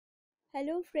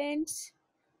Hello friends,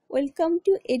 welcome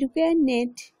to UGC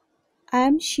NET. I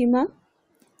am Shima.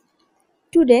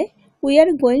 Today we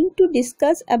are going to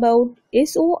discuss about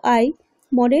SOI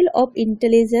model of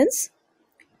intelligence.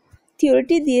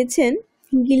 থিওরিটি দিয়েছেন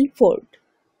Guilford.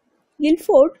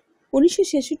 Guilford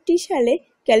 1966 সালে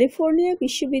California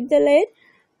বিশ্ববিদ্যালয়ের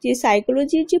যে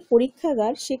সাইকোলজির যে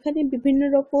পরীক্ষাগার সেখানে বিভিন্ন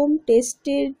রকম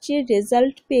টেস্টের যে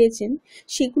রেজাল্ট পেয়েছেন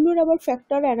সেগুলোর আবার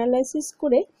ফ্যাক্টর অ্যানালাইসিস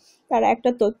করে তারা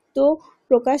একটা তথ্য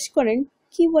প্রকাশ করেন।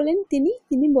 কি বলেন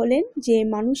তিনি বলেন যে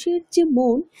মানুষের যে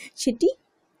মন সেটি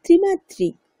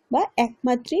ত্রিমাত্রিক বা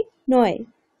একমাত্রিক নয়,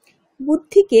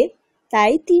 বুদ্ধিকে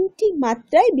তাই তিনটি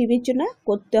মাত্রায় বিবেচনা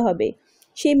করতে হবে।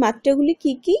 সেই মাত্রাগুলি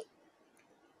কি কি?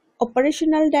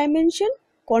 অপারেশনাল ডাইমেনশন,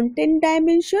 কন্টেন্ট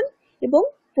ডাইমেনশন এবং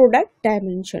প্রোডাক্ট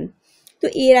ডাইমেনশন। তো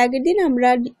এর আগের দিন আমরা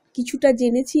কিছুটা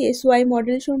জেনেছি এসওআই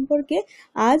মডেল সম্পর্কে।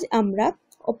 আজ আমরা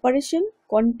অপারেশন,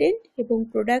 কন্টেন্ট এবং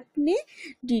প্রোডাক্ট নিয়ে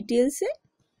ডিটেলসে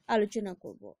আলোচনা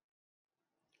করব।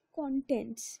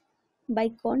 Contents. By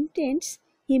contents,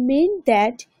 he meant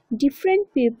that different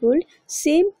people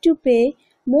seem to pay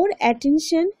more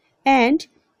attention and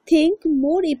think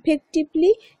more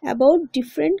effectively about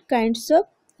different kinds of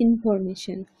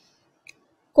information.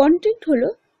 Content হলো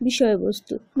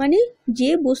বিষয়বস্তু, মানে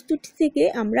যে বস্তুটি থেকে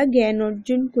আমরা জ্ঞান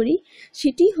অর্জন করি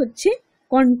সেটি হচ্ছে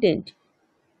কন্টেন্ট।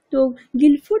 তো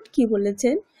গিলফোর্ড কি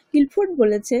বলেছেন? গিলফোর্ড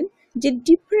বলেছেন যে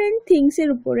ডিফারেন্ট থিংসের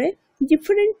উপরে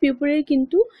ডিফারেন্ট পিপলের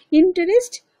কিন্তু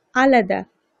ইন্টারেস্ট আলাদা,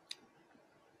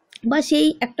 বা সেই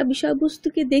একটা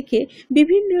বিষয়বস্তুকে দেখে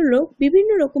বিভিন্ন লোক বিভিন্ন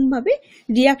রকমভাবে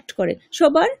রিয়াক্ট করে।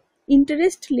 সবার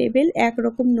ইন্টারেস্ট লেভেল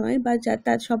একরকম নয়, বা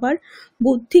তার সবার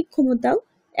বৌদ্ধিক ক্ষমতাও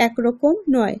একরকম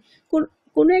নয়।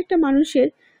 কোনো একটা মানুষের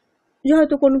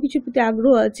হয়তো কোনো কিছুর প্রতি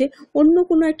আগ্রহ আছে, অন্য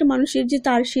কোনো একটা মানুষের যে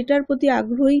তার সেটার প্রতি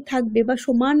আগ্রহী থাকবে বা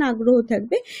সমান আগ্রহ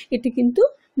থাকবে, এটা কিন্তু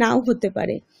নাও হতে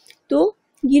পারে। তো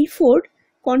গিলফোর্ড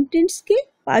কন্টেন্টসকে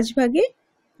 5 ভাগে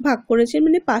ভাগ করেছেন,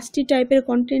 মানে 5টি টাইপের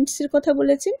কন্টেন্টসের কথা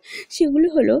বলেছেন। সেগুলি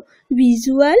হলো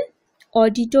ভিজুয়াল,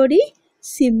 অডিটরি,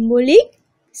 সিম্বলিক,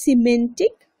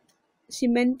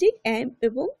 সিমেন্টিক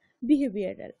এবং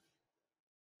behavioural.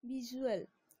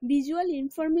 Visual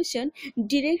information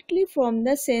directly from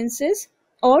the senses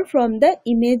or from the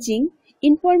imaging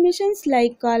informations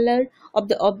like color of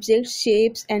the object,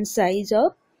 shapes and size of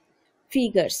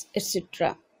figures etc.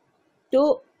 তো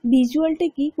ভিজুয়ালটা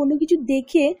কি? কোনো কিছু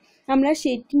দেখে আমরা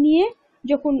সেটি নিয়ে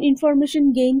যখন ইনফরমেশন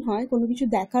গেইন হয় কোনো কিছু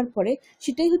দেখার পরে,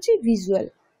 সেটাই হচ্ছে ভিজুয়াল।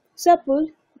 সাপোজ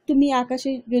তুমি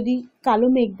আকাশে যদি কালো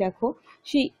মেঘ দেখো,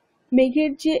 সেই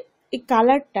মেঘের যে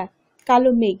কালারটা,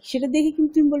 কালো মেঘ, সেটা দেখে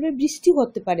কিন্তু তুমি বলবে বৃষ্টি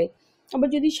হতে পারে। আবার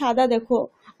যদি সাদা দেখো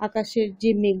আকাশের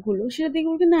যে মেঘগুলো, সেটা দেখে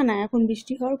বলবে না না এখন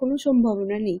বৃষ্টি হওয়ার কোনো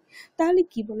সম্ভাবনা নেই। তাহলে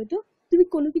কি বলো তো, তুমি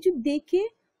কোনো কিছু দেখে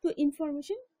তো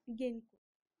ইনফরমেশন গেইন।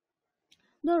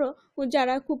 ধরো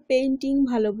যারা খুব পেইন্টিং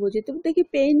ভালো বোঝে, তো দেখি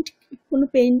কোনো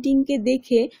পেইন্টিংকে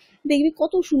দেখে দেখবি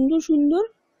কত সুন্দর সুন্দর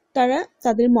তারা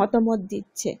তাদের মতামত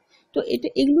দিচ্ছে। তো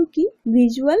এগুলো কি?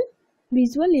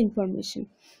 Visual information.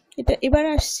 এবার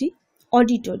আসছি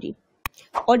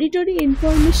auditory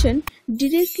information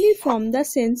directly from the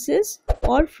senses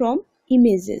or from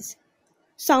images,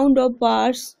 sound of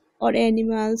birds or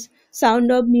animals, sound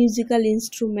of musical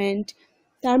instrument.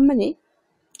 তার মানে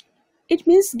it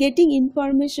means getting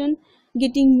information,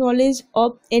 getting knowledge of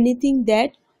anything that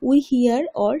we hear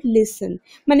or listen.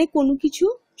 মানে কোনো কিছু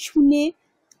শুনে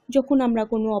যখন আমরা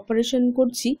কোনো operation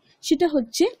করছি সেটা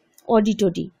হচ্ছে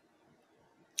অডিটরি।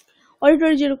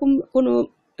 যেরকম কোনো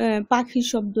পাখির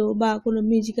শব্দ বা কোনো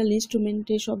মিউজিক্যাল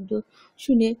ইনস্ট্রুমেন্টের শব্দ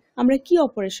শুনে আমরা কি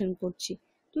অপারেশন করছি,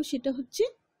 তো সেটা হচ্ছে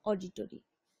auditory.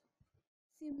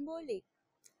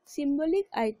 Symbolic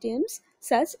items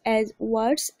such as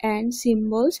words and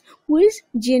symbols which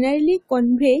generally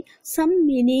convey some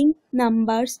meaning,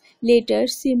 numbers, letters,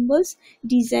 symbols,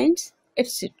 designs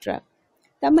etc.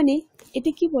 তার মানে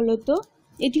এটা কি বলতো,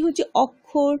 এটি হচ্ছে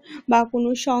অক্ষর বা কোনো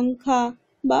সংখ্যা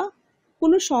বা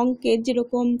কোনো সংকেত,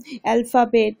 যেরকম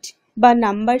অ্যালফাবেট বা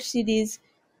নাম্বার সিরিজ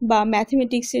বা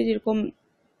ম্যাথমেটিক্সের যেরকম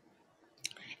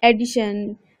অ্যাডিশন,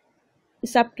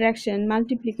 সাবট্রাকশন,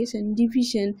 মাল্টিপ্লিকেশন,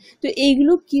 ডিভিশন। তো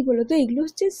এইগুলো কি বলতো, এগুলো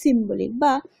হচ্ছে সিম্বলিক।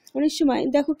 বা অনেক সময়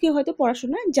দেখো কেউ হয়তো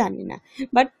পড়াশোনা জানে না,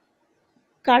 বাট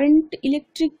কারেন্ট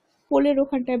ইলেকট্রিক পোলের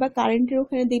ওখানটায় বা কারেন্টের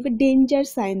ওখানে দেখবে ডেঞ্জার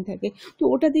সাইন থাকে, তো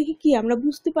ওটা দেখে কি আমরা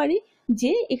বুঝতে পারি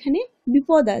যে এখানে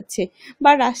বিপদ আছে।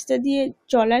 বা রাস্তা দিয়ে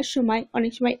চলার সময়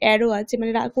অনেক সময় অ্যারো আছে,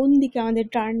 মানে কোন দিকে আমাদের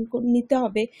টার্ন নিতে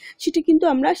হবে সেটা কিন্তু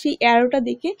আমরা সেই অ্যারোটা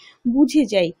দেখে বুঝে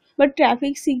যাই। বা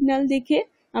ট্রাফিক সিগন্যাল দেখে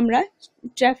আমরা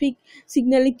ট্রাফিক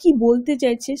সিগন্যালে কি বলতে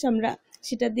চাইছে আমরা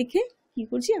সেটা দেখে কি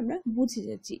করছি, আমরা বুঝে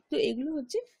যাচ্ছি। তো এগুলো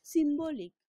হচ্ছে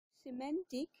symbolic.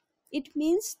 Semantic it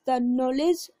means the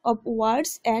knowledge of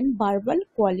words and verbal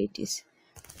qualities.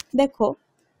 দেখো,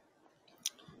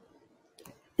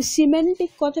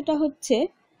 সিমেন্টিক কথাটা হচ্ছে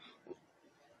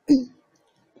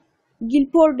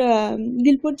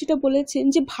গিলফোর্ড যেটা বলেছেন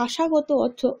যে ভাষাগত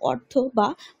অর্থ বা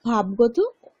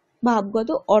ভাবগত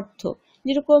অর্থ,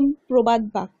 যেরকম প্রবাদ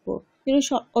বাক্য,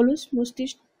 যেরকম অলস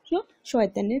মস্তিষ্ক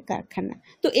শয়তানের কারখানা।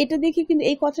 তো এটা দেখে কিন্তু,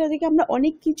 এই কথাটা দেখে আমরা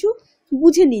অনেক কিছু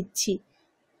বুঝে নিচ্ছি।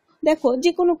 দেখো,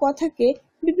 যে কোনো কথাকে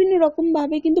বিভিন্ন রকম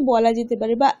ভাবে কিন্তু বলা যেতে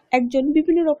পারে, বা একজন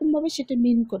বিভিন্ন রকম ভাবে সেটা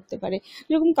মিন করতে পারে।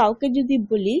 যেরকম কাউকে যদি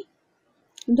বলি,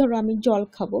 ধরো আমি জল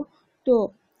খাবো, তো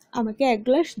আমাকে 1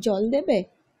 গ্লাস জল দেবে,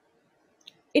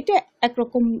 এটা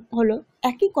একরকম হলো।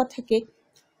 একই কথাকে,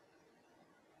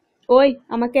 ওই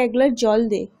আমাকে 1 গ্লাস জল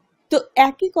দে, তো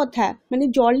একই কথা, মানে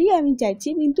জলই আমি চাইছি,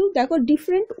 কিন্তু দেখো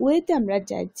ডিফারেন্ট ওয়েতে আমরা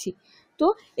চাইছি। তো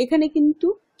এখানে কিন্তু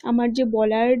আমার যে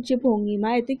বলার যে ভঙ্গিমা,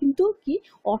 এতে কিন্তু কি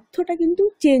অর্থটা কিন্তু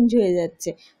চেঞ্জ হয়ে যাচ্ছে।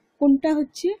 কোনটা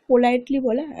হচ্ছে পোলাইটলি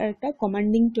বলা, আর একটা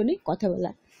কমান্ডিং টোনে কথা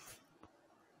বলা।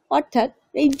 অর্থাৎ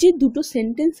এই যে দুটো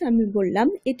সেন্টেন্স আমি বললাম,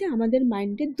 এটা আমাদের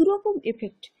মাইন্ডে দুরকম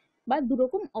এফেক্ট বা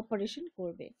দুরকম অপারেশন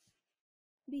করবে।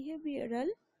 Behavioural: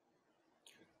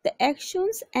 the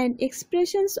actions and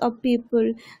expressions of people,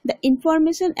 the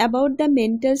information about the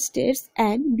mental states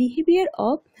and behavior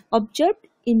of observed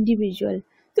individual।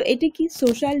 তো এটা কি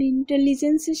সোশ্যাল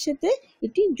ইন্টেলিজেন্সের সাথে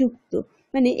এটি যুক্ত,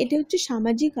 মানে এটা হচ্ছে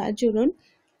সামাজিক আচরণ,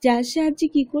 যার সাহায্যে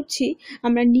কি করছি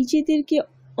আমরা নিজেদেরকে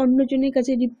অন্যজনের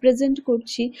কাছে রিপ্রেজেন্ট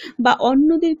করছি, বা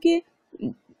অন্যদেরকে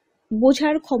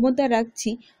বোঝার ক্ষমতা রাখছি,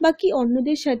 বা কি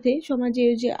অন্যদের সাথে, সমাজে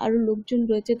যে আরো লোকজন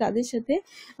রয়েছে তাদের সাথে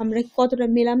আমরা কতটা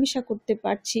মেলামেশা করতে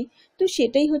পারছি। তো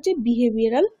সেটাই হচ্ছে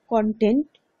বিহেভিয়ারাল কন্টেন্ট।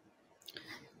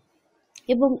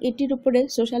 এবং এটির উপরে,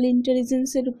 সোশ্যাল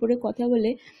ইন্টেলিজেন্সের উপরে কথা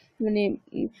বলে মানে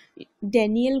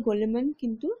ড্যানিয়েল গোলেমান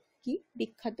কিন্তু কি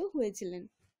বিখ্যাত হয়েছিলেন।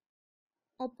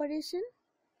 Operation: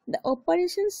 the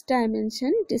operations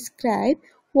dimension describe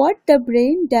what the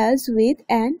brain does with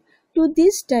and to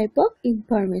this type of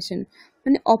information।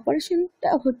 মানে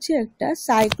অপারেশনটা হচ্ছে একটা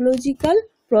সাইকোলজিক্যাল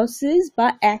প্রসেস বা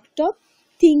অ্যাক্ট অফ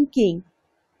থিঙ্কিং।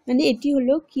 মানে এটি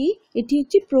হলো কি, এটি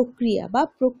হচ্ছে প্রক্রিয়া বা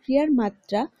প্রক্রিয়ার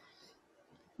মাত্রা,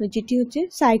 যেটি হচ্ছে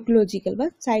সাইকোলজিক্যাল বা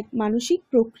মানসিক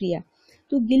প্রক্রিয়া।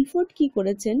 তো গিলফোর্ড কি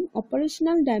করেছেন,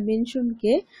 অপারেশনাল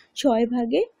ডাইমেনশনকে 6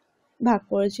 ভাগে ভাগ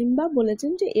করেছেন, বা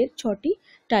বলেছেন যে এর 6টি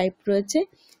টাইপ রয়েছে।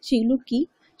 সেগুলো কি,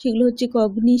 সেগুলো হচ্ছে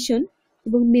কগনিশন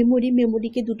এবং মেমোরি।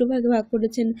 মেমোরিকে 2টো ভাগে ভাগ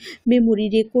করেছেন, মেমোরি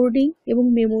রেকর্ডিং এবং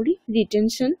memory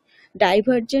retention.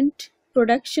 Divergent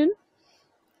production,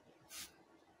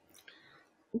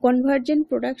 convergent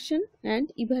production and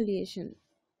evaluation.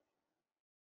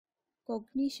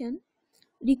 Cognition: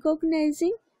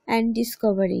 recognizing and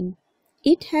discovering.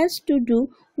 It has to do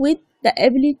with the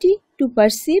ability to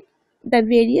perceive the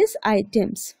various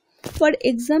items. For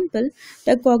example,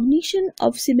 the cognition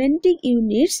of semantic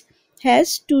units has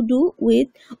to do with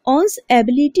one's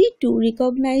ability to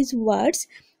recognize words,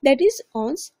 that is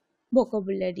one's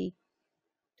vocabulary.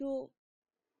 তো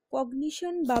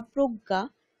cognition বা প্রজ্ঞা,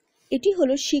 এটি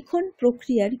হলো শিখন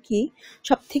প্রক্রিয়ার কি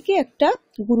সবথেকে একটা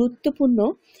গুরুত্বপূর্ণ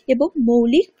এবং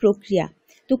মৌলিক প্রক্রিয়া।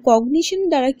 তো কগনিশন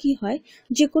দ্বারা কি হয়,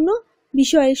 যে কোনো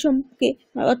বিষয়ের সম্পর্কে,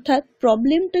 অর্থাৎ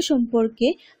প্রবলেমটা সম্পর্কে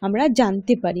আমরা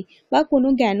জানতে পারি, বা কোনো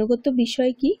জ্ঞানগত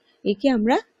বিষয় কি একে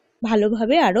আমরা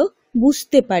ভালোভাবে আরো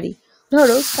বুঝতে পারি।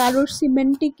 ধরো কারোর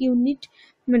সিমেন্টিক ইউনিট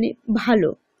মানে ভালো,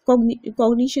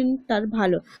 কগনিশন তার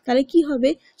ভালো, তাহলে কি হবে,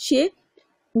 সে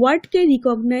ওয়ার্ডকে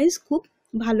রিকগনাইজ খুব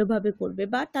ভালোভাবে করবে,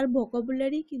 বা তার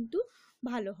ভোকাবুলারি কিন্তু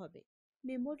ভালো হবে।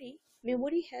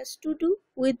 Memory has to do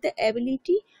with the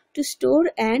ability to store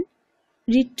and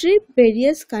retrieve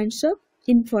various kinds of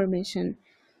information.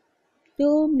 তো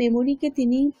মেমোরিকে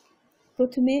তিনি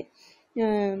প্রথমে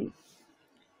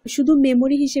শুধু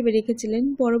মেমোরি হিসেবে রেখেছিলেন,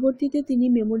 পরবর্তীতে তিনি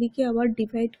মেমোরিকে আবার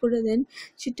ডিভাইড করে দেন,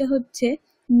 সেটা হচ্ছে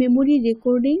মেমোরি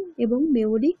রেকর্ডিং এবং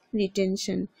মেমোরি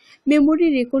রিটেনশন। মেমোরি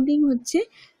রেকর্ডিং হচ্ছে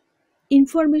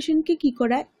ইনফরমেশনকে কি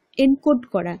করা, এনকোড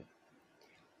করা,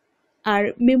 আর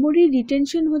মেমোরি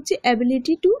রিটেনশন হচ্ছে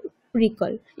অ্যাবিলিটি টু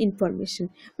রিকল ইনফরমেশন,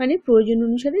 মানে প্রয়োজন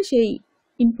অনুসারে সেই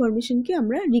ইনফরমেশনকে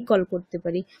আমরা রিকল করতে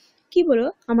পারি। কি বলো,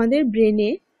 আমাদের ব্রেনে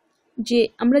যে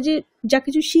আমরা যা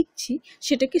কিছু শিখছি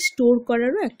সেটাকে স্টোর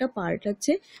করারও একটা পার্ট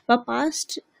আছে, বা পাস্ট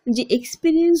যে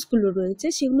এক্সপিরিয়েন্সগুলো রয়েছে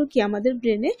সেগুলো কি আমাদের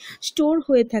ব্রেনে স্টোর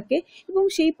হয়ে থাকে, এবং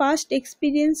সেই পাস্ট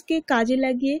এক্সপিরিয়েন্সকে কাজে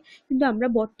লাগিয়ে কিন্তু আমরা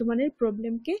বর্তমানের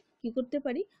প্রবলেমকে কি করতে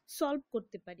পারি, সলভ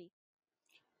করতে পারি।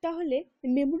 তাহলে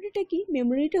মেমোরিটা কি,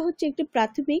 মেমোরিটা হচ্ছে একটি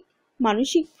প্রাথমিক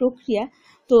মানসিক প্রক্রিয়া।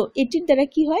 তো এটির দ্বারা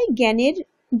কি হয়, জ্ঞানের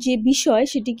যে বিষয়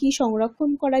সেটি কি সংরক্ষণ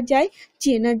করা যায়,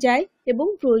 চেনা যায়, এবং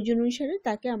প্রয়োজন অনুসারে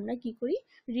তাকে আমরা কি করি,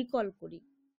 রিকল করি।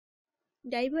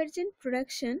 Divergent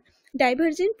production: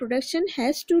 Divergent production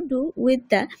has to do with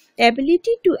the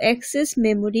ability to access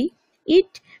memory.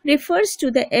 It refers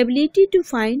to the ability to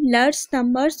find large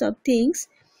numbers of things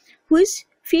which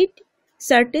fit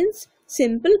certain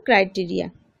simple criteria.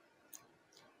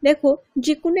 দেখো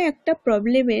যে কোনো একটা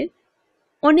প্রবলেমের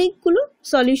অনেকগুলো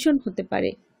সলিউশন হতে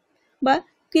পারে, বা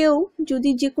কেউ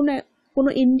যদি যে কোনো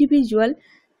ইন্ডিভিজুয়াল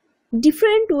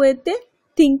ডিফারেন্ট ওয়েতে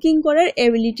থিঙ্কিং করার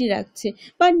এবিলিটি রাখছে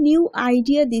বা নিউ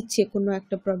আইডিয়া দিচ্ছে কোনো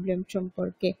একটা প্রবলেম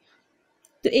সম্পর্কে,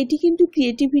 তো এটি কিন্তু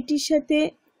ক্রিয়েটিভিটির সাথে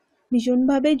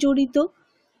ভীষণভাবে জড়িত।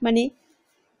 মানে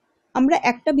আমরা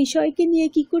একটা বিষয়কে নিয়ে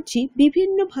কি করছি,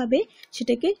 বিভিন্নভাবে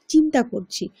সেটাকে চিন্তা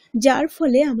করছি, যার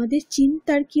ফলে আমাদের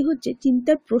চিন্তার কি হচ্ছে,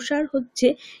 চিন্তার প্রসার হচ্ছে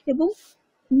এবং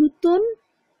নতুন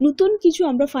নতুন কিছু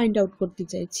আমরা ফাইন্ড আউট করতে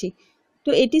চাইছি। তো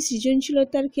এটি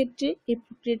সৃজনশীলতার ক্ষেত্রে এই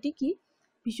প্রক্রিয়াটি কি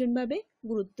ভীষণভাবে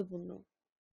গুরুত্বপূর্ণ।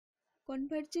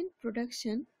 Convergent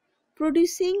production,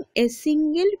 producing a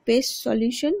single best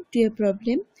solution to a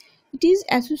problem. It is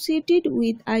associated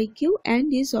with IQ and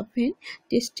is often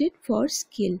tested for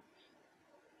skill.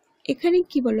 এখানে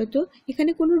কি বলতো,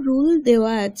 এখানে কোনো রুল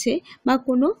দেওয়া আছে বা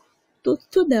কোনো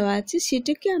তথ্য দেওয়া আছে,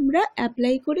 সেটাকে আমরা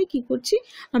অ্যাপ্লাই করে কি করছি,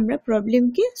 আমরা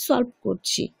প্রবলেমকে সলভ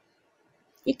করছি।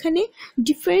 এখানে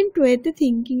ডিফারেন্ট ওয়েতে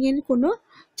থিঙ্কিং এর কোনো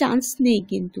চান্স নেই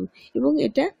কিন্তু, এবং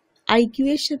এটা আইকিউ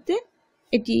এর সাথে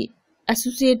এটি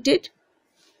অ্যাসোসিয়েটেড।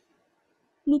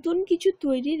 নতুন কিছু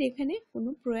তৈরির এখানে কোনো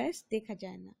প্রয়াস দেখা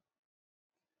যায় না।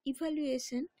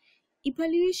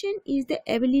 Evaluation is the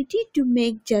ability to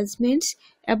make judgments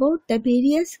about the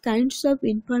various kinds of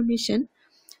information.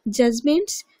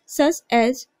 Judgments such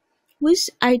as which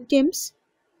items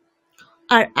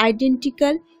are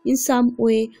identical in some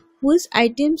way, which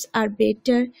items are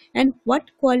better, and what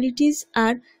qualities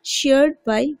are shared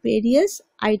by various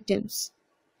items.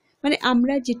 মানে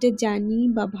আমরা যেটা জানি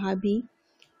বা ভাবি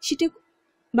সেটা,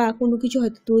 বা কোনো কিছু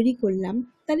হয়তো তৈরি করলাম,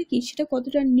 তাহলে কি সেটা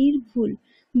কতটা নির্ভুল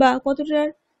বা কতটা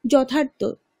যথার্থ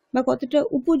বা কতটা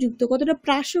উপযুক্ত, কতটা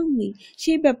প্রাসঙ্গিক,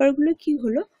 সেই ব্যাপারগুলো কি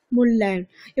হলো মূল্যায়ন।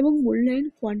 এবং মূল্যায়ন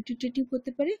কোয়ান্টিটেটিভ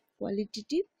হতে পারে,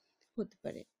 কোয়ালিটেটিভ হতে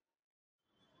পারে।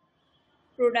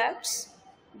 Products.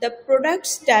 The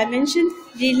products dimension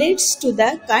relates to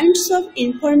the kinds of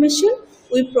information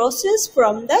we process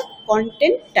from the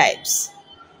content types.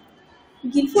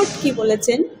 Guilford কি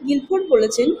বলেছেন? গিলফোর্ড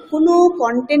বলেছেন কোনো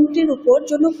কন্টেন্টের উপর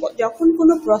যখন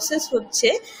কোনো প্রসেস হচ্ছে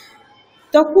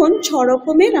তখন 6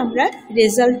 রকমের আমরা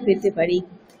রেজাল্ট পেতে পারি।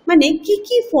 মানে কি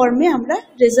কি ফর্মে আমরা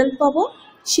রেজাল্ট পাবো,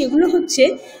 সেগুলো হচ্ছে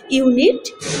unit,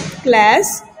 class,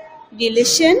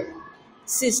 relation,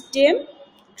 system,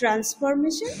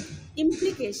 transformation,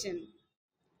 implication.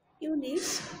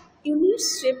 Units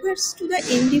refers to the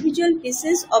individual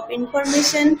pieces of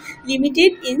information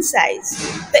limited in size.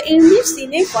 The units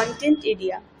in a content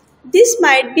area. This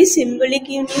might be symbolic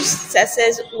units such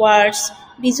as words,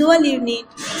 visual unit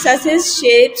such as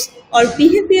shapes, or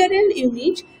behavioral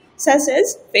unit such as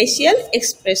facial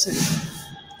expression.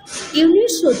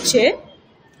 Units হচ্ছে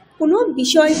কোনো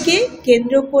বিষয়কে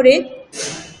কেন্দ্র করে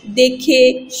দেখে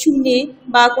শুনে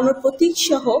বা কোনো প্রতীক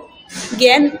সহ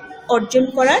জ্ঞান অর্জন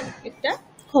করার একটা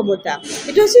ক্ষমতা।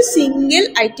 এটা হচ্ছে সিঙ্গেল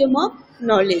আইটেম অফ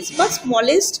নলেজ বা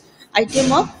smallest item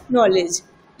of knowledge.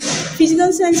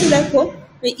 Physical সায়েন্সে দেখো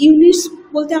ইউনিটস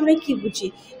বলতে আমরা কি বুঝি,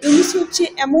 ইউনিটস হচ্ছে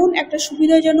এমন একটা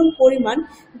সুবিধাজনক পরিমাণ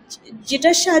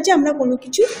যেটার সাহায্যে আমরা কোনো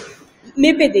কিছু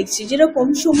মেপে দেখছি, যেরকম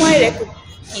সময়ের একক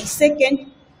কি সেকেন্ড,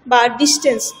 বা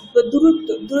ডিস্টেন্স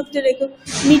দূরত্বের একক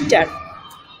মিটার।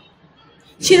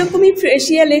 সেরকমই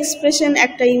ফেসিয়াল এক্সপ্রেশন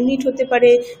একটা ইউনিট হতে পারে,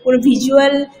 কোনো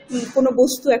ভিজুয়াল কোনো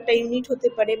বস্তু একটা ইউনিট হতে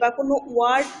পারে, বা কোনো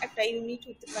ওয়ার্ড একটা ইউনিট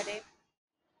হতে পারে।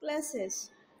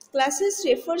 Classes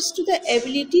refers to the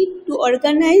ability to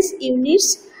organize units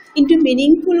into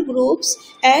meaningful groups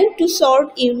and to sort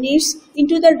units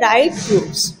into the right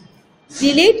groups.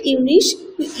 Relate units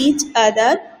to each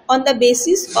other on the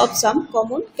basis of some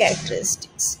common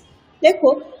characteristics. দেখো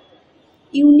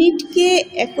ইউনিটকে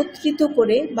একত্রিত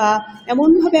করে বা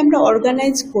এমনভাবে আমরা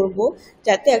organise করব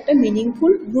যাতে একটা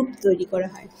meaningful group তৈরি করা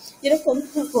হয়। যেরকম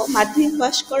দেখো মাধ্যমিক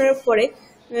পাস করার পরে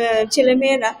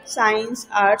ছেলেমেয়েরা সায়েন্স,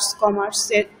 আর্টস,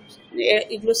 কমার্সের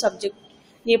এগুলো সাবজেক্ট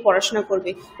নিয়ে পড়াশোনা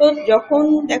করবে। তো যখন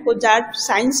দেখো যার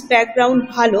সায়েন্স ব্যাকগ্রাউন্ড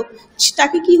ভালো,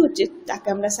 তাকে কি হচ্ছে, তাকে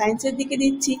আমরা সায়েন্সের দিকে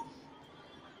দিচ্ছি।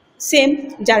 সেম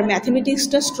যার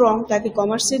ম্যাথমেটিক্সটা স্ট্রং, তাকে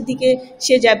কমার্সের দিকে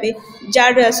সে যাবে।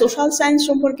 যার সোশ্যাল সায়েন্স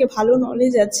সম্পর্কে ভালো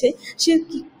নলেজ আছে, সে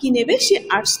কি নেবে, সে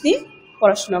আর্টস নিয়ে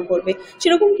পড়াশোনা করবে।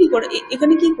 সেরকম কি করে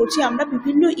এখানে কি করছি, আমরা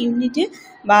বিভিন্ন ইউনিটে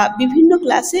বা বিভিন্ন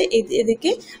ক্লাসে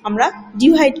এদেরকে আমরা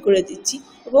ডিভাইড করে দিচ্ছি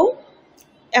এবং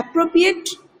অ্যাপ্রোপ্রিয়েট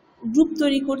গ্রুপ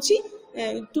তৈরি করছি।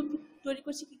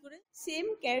 কি করে, সেম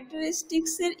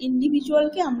ক্যারেক্টারিস্টিক্সের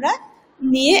ইন্ডিভিজুয়ালকে আমরা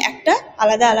নিয়ে একটা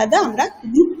আলাদা আলাদা আমরা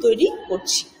গ্রুপ তৈরি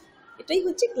করছি। এটাই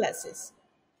হচ্ছে classes.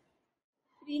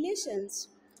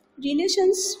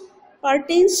 Relations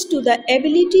pertains to the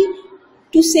ability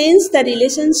to sense the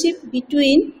relationship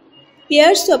between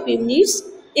pairs of units,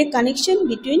 a connection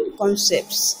between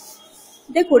concepts.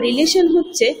 দেখো, রিলেশন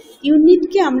হচ্ছে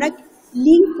ইউনিটকে আমরা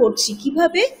লিঙ্ক করছি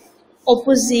কিভাবে,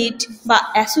 অপোজিট বা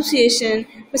অ্যাসোসিয়েশন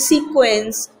বা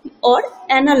সিকোয়েন্স অর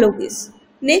অ্যানালগিস,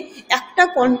 মানে একটা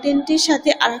কন্টেন্টের সাথে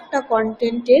আর একটা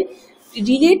কন্টেন্টের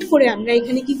রিলেট করে আমরা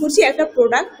এখানে কি করছি, একটা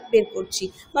প্রোডাক্ট বের করছি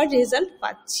বা রেজাল্ট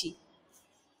পাচ্ছি।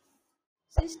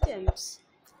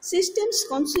 Systems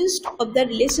consist of the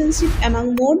relationship among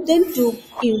more than two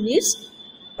units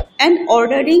and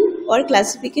ordering or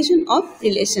classification of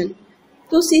relation.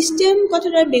 তো সিস্টেম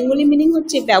কথাটার বেঙ্গলি মিনিং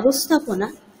হচ্ছে ব্যবস্থাপনা,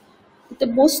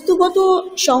 বস্তুগত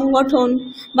সংগঠন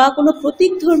বা কোনো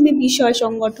প্রতীকধর্মী বিষয়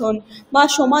সংগঠন বা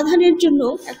সমাধানের জন্য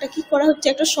একটা কি করা হচ্ছে,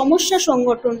 একটা সমস্যা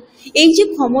সংগঠন, এই যে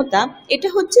ক্ষমতা, এটা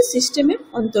হচ্ছে সিস্টেমের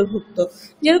অন্তর্ভুক্ত।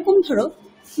 যেরকম ধরো,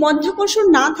 মধ্যাকর্ষণ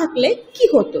না থাকলে কি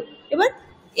হতো, এবার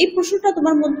এই প্রশ্নটা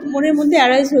তোমার মনের মধ্যে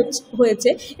অ্যারাইজ হয়েছে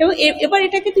এবং এবার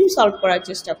এটাকে তুমি সলভ করার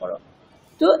চেষ্টা করো।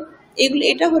 তো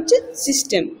এটা হচ্ছে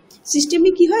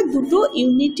সিস্টেমে কি হয়,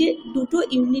 দুটো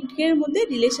ইউনিটের মধ্যে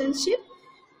রিলেশনশিপ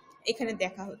এখানে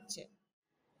দেখা হচ্ছে।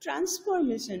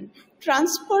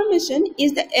 Transformation is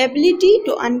the ability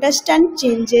to understand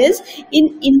changes in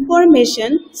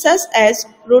information such as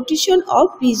rotation of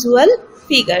visual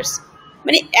figures.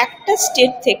 মানে একটা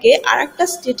স্টেট থেকে আর একটা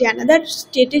স্টেটে, অ্যানাদার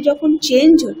স্টেটে যখন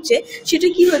চেঞ্জ হচ্ছে, সেটা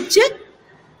কি হচ্ছে,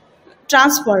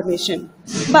 ট্রান্সফরমেশন।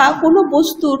 বা কোনো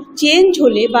বস্তুর চেঞ্জ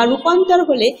হলে বা রূপান্তর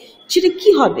হলে সেটা কি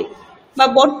হবে, বা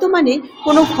বর্তমানে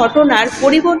কোনো ঘটনার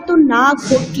পরিবর্তন না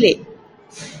ঘটলে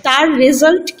তার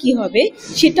রেজাল্ট কি হবে,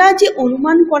 সেটা যে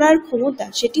অনুমান করার ক্ষমতা,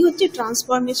 সেটি হচ্ছে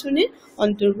ট্রান্সফরমেশনের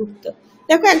অন্তর্ভুক্ত।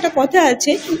 দেখো, একটা কথা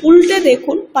আছে, উল্টে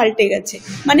দেখুন পাল্টে গেছে।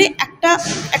 মানে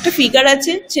একটা ফিগার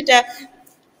আছে, সেটা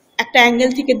একটা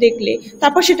অ্যাঙ্গেল থেকে দেখলে,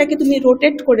 তারপর সেটাকে তুমি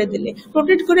রোটেট করে দিলে,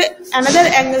 রোটেট করে অ্যানাদার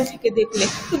অ্যাঙ্গেল থেকে দেখলে,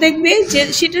 তো দেখবে যে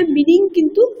সেটার মিনিং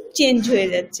কিন্তু চেঞ্জ হয়ে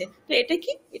যাচ্ছে। তো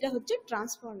এটা হচ্ছে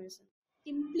transformation.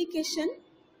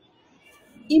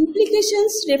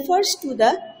 Implications refers to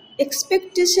the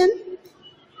expectation.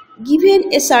 Given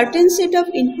a certain set of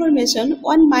information,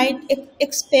 one might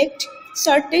expect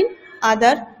certain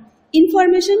other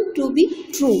information to be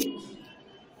true,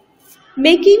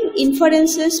 making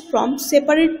inferences from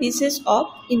separate pieces of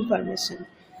information.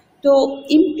 তো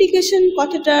ইমপ্লিকেশন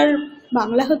কথাটার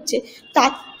বাংলা হচ্ছে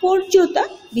তাৎপর্যতা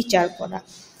বিচার করা।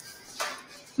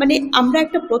 মানে আমরা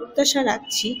একটা প্রত্যাশা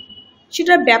রাখছি,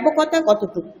 সেটার ব্যাপকতা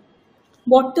কতটুকু,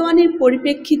 বর্তমানের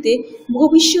পরিপ্রেক্ষিতে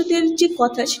ভবিষ্যতের যে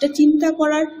কথা, সেটা চিন্তা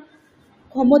করার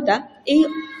ক্ষমতা,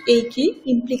 এই কি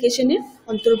ইমপ্লিকেশনের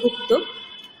অন্তর্ভুক্ত,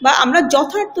 বা আমরা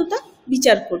যথার্থতা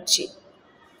বিচার করছি।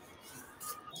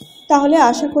 তাহলে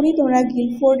আশা করি তোমরা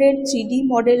গিলফোর্ডের 3D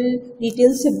মডেল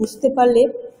ডিটেলসে বুঝতে পারলে।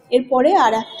 এরপরে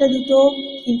আর একটা দুটো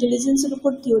ইন্টেলিজেন্সের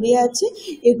উপর থিওরি আছে,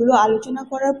 এগুলো আলোচনা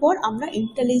করার পর আমরা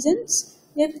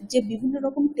ইন্টেলিজেন্সের যে বিভিন্ন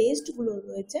রকম টেস্টগুলো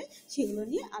রয়েছে সেগুলো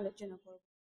নিয়ে আলোচনা করব।